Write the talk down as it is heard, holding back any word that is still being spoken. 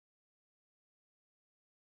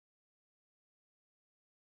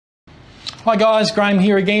Hi guys, Graham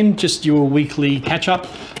here again, just your weekly catch-up.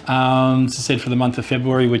 As I said, for the month of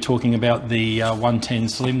February, we're talking about the 110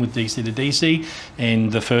 Slim with DC to DC.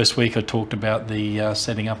 And the first week I talked about the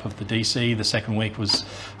setting up of the DC. The second week was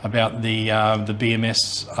about the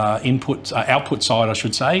BMS output side, I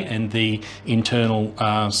should say, and the internal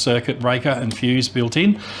circuit breaker and fuse built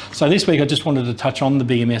in. So this week I just wanted to touch on the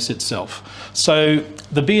BMS itself. So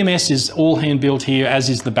the BMS is all hand built here, as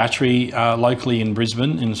is the battery locally in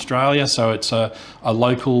Brisbane in Australia. So it's a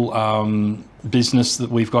local business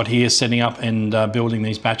that we've got here setting up and building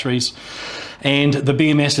these batteries. And the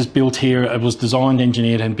BMS is built here. It was designed,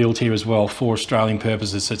 engineered and built here as well for Australian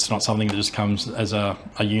purposes. It's not something that just comes as a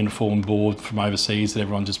uniform board from overseas that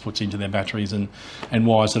everyone just puts into their batteries and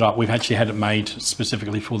wires it up. We've actually had it made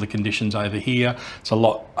specifically for the conditions over here. It's a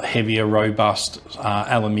lot heavier, robust,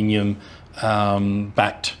 aluminium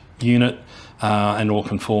backed unit. And all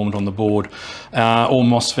conformed on the board, all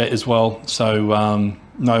MOSFET as well, so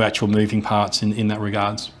no actual moving parts in that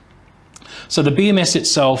regards. So the BMS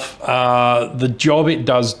itself, the job it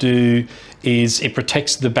does do is it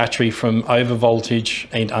protects the battery from over voltage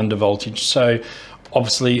and under voltage. So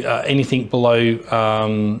obviously anything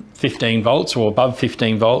below 15 volts or above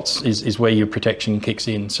 15 volts is where your protection kicks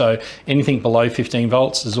in. So anything below 15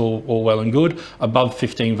 volts is all well and good. Above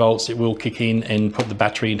 15 volts, it will kick in and put the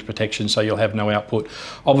battery into protection, so you'll have no output.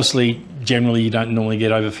 Obviously, generally, you don't normally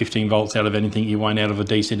get over 15 volts out of anything. You won't out of a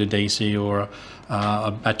DC to DC or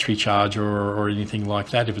a battery charger or anything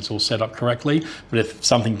like that if it's all set up correctly. But if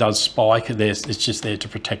something does spike, it's just there to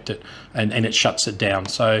protect it, and it shuts it down.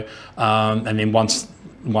 So, and then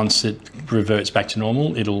once it reverts back to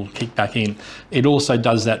normal, it'll kick back in. It also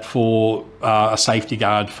does that for a safety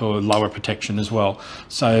guard for lower protection as well.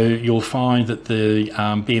 So you'll find that the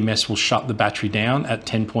BMS will shut the battery down at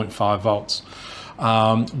 10.5 volts.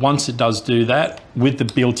 Once it does do that, with the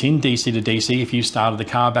built-in DC to DC, if you started the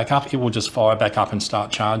car back up, it will just fire back up and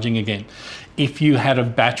start charging again. If you had a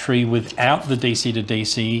battery without the DC to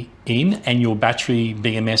DC in, and your battery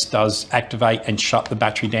BMS does activate and shut the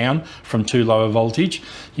battery down from too low a voltage,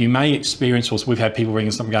 you may experience, or we've had people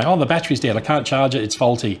ringing something going, oh, the battery's dead, I can't charge it, it's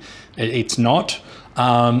faulty. It's not.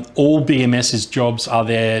 All BMS's jobs are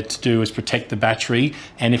there to do is protect the battery,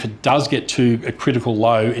 and if it does get to a critical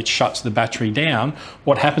low, it shuts the battery down.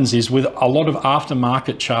 What happens is, with a lot of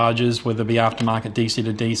aftermarket chargers, whether it be aftermarket DC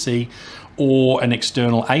to DC or an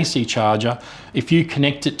external AC charger, if you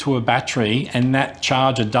connect it to a battery and that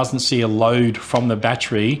charger doesn't see a load from the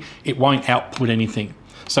battery, it won't output anything.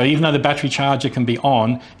 So even though the battery charger can be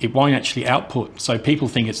on, it won't actually output. So people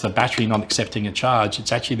think it's the battery not accepting a charge.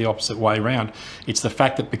 It's actually the opposite way around. It's the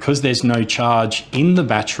fact that because there's no charge in the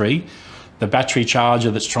battery charger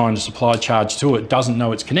that's trying to supply charge to it doesn't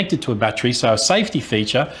know it's connected to a battery. So a safety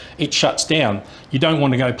feature, it shuts down. You don't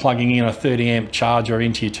want to go plugging in a 30 amp charger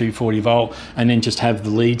into your 240 volt and then just have the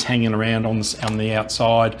leads hanging around on the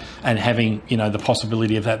outside and having, you know, the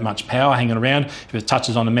possibility of that much power hanging around. If it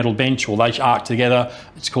touches on a metal bench or they arc together,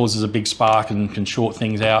 it causes a big spark and can short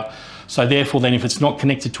things out. So therefore then, if it's not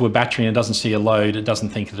connected to a battery and it doesn't see a load, it doesn't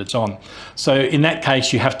think that it's on. So in that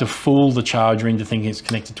case, you have to fool the charger into thinking it's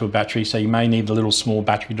connected to a battery. So you may need a little small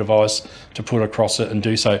battery device to put across it and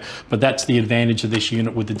do so. But that's the advantage of this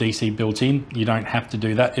unit with the DC built in. You don't have to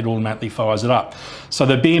do that. It automatically fires it up. So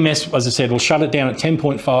the BMS, as I said, will shut it down at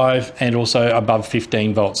 10.5 and also above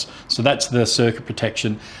 15 volts. So that's the circuit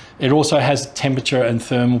protection. It also has temperature and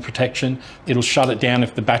thermal protection. It'll shut it down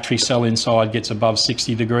if the battery cell inside gets above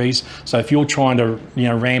 60 degrees. So if you're trying to, you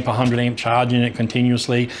know, ramp 100 amp charge in it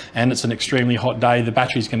continuously and it's an extremely hot day, the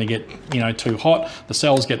battery's going to get, you know, too hot. The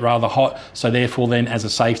cells get rather hot. So therefore then, as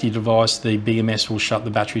a safety device, the BMS will shut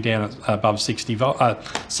the battery down at above 60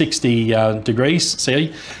 degrees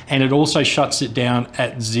C, and it also shuts it down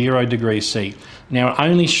at 0 degrees C. Now, it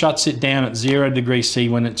only shuts it down at 0 degrees C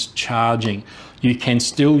when it's charging. You can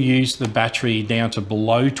still use the battery down to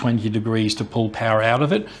below 20 degrees to pull power out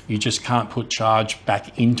of it. You just can't put charge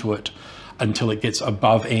back into it until it gets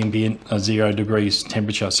above ambient 0 degrees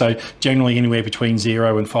temperature. So generally anywhere between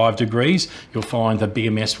 0 and 5 degrees, you'll find the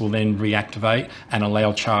BMS will then reactivate and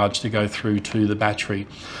allow charge to go through to the battery.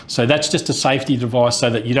 So that's just a safety device so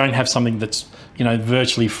that you don't have something that's, you know,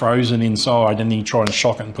 virtually frozen inside and then you try and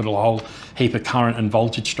shock it and put a whole heap of current and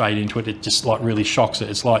voltage straight into it. It just like really shocks it.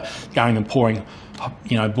 It's like going and pouring,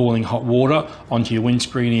 you know, boiling hot water onto your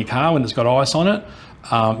windscreen of your car when it's got ice on it.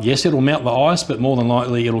 Yes, it'll melt the ice, but more than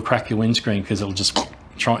likely it'll crack your windscreen because it'll just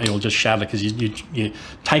shatter because you're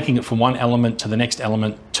taking it from one element to the next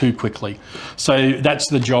element too quickly. So that's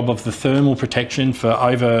the job of the thermal protection for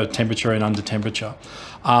over temperature and under temperature.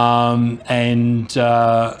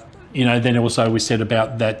 then also we said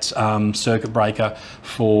about that circuit breaker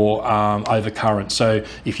for overcurrent. So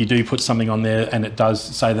if you do put something on there and it does,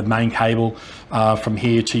 say the main cable from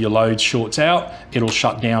here to your load shorts out, it'll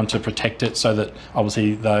shut down to protect it, so that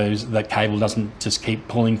obviously that cable doesn't just keep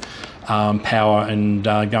pulling power and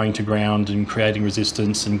going to ground and creating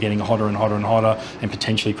resistance and getting hotter and hotter and hotter and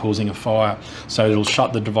potentially causing a fire. So it'll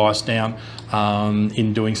shut the device down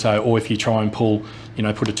in doing so. Or if you try and pull,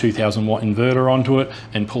 put a 2000 watt inverter onto it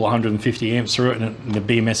and pull 150 amps through it, and the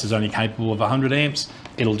BMS is only capable of 100 amps,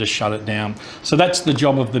 it'll just shut it down. So that's the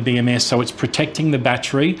job of the BMS. So it's protecting the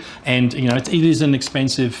battery, and it is an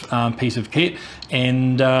expensive piece of kit,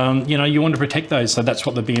 and you want to protect those. So that's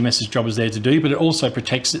what the BMS's job is there to do. But it also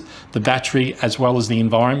protects the battery as well as the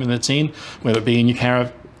environment that's in, whether it be in your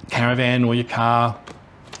caravan or your car,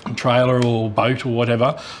 trailer or boat or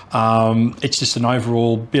whatever. It's just an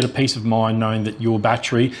overall bit of peace of mind knowing that your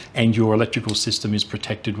battery and your electrical system is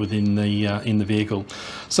protected within the in the vehicle.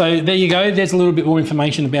 So there you go. There's a little bit more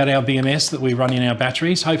information about our BMS that we run in our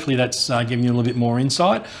batteries. Hopefully that's giving you a little bit more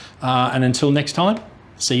insight. And until next time,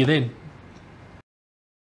 see you then.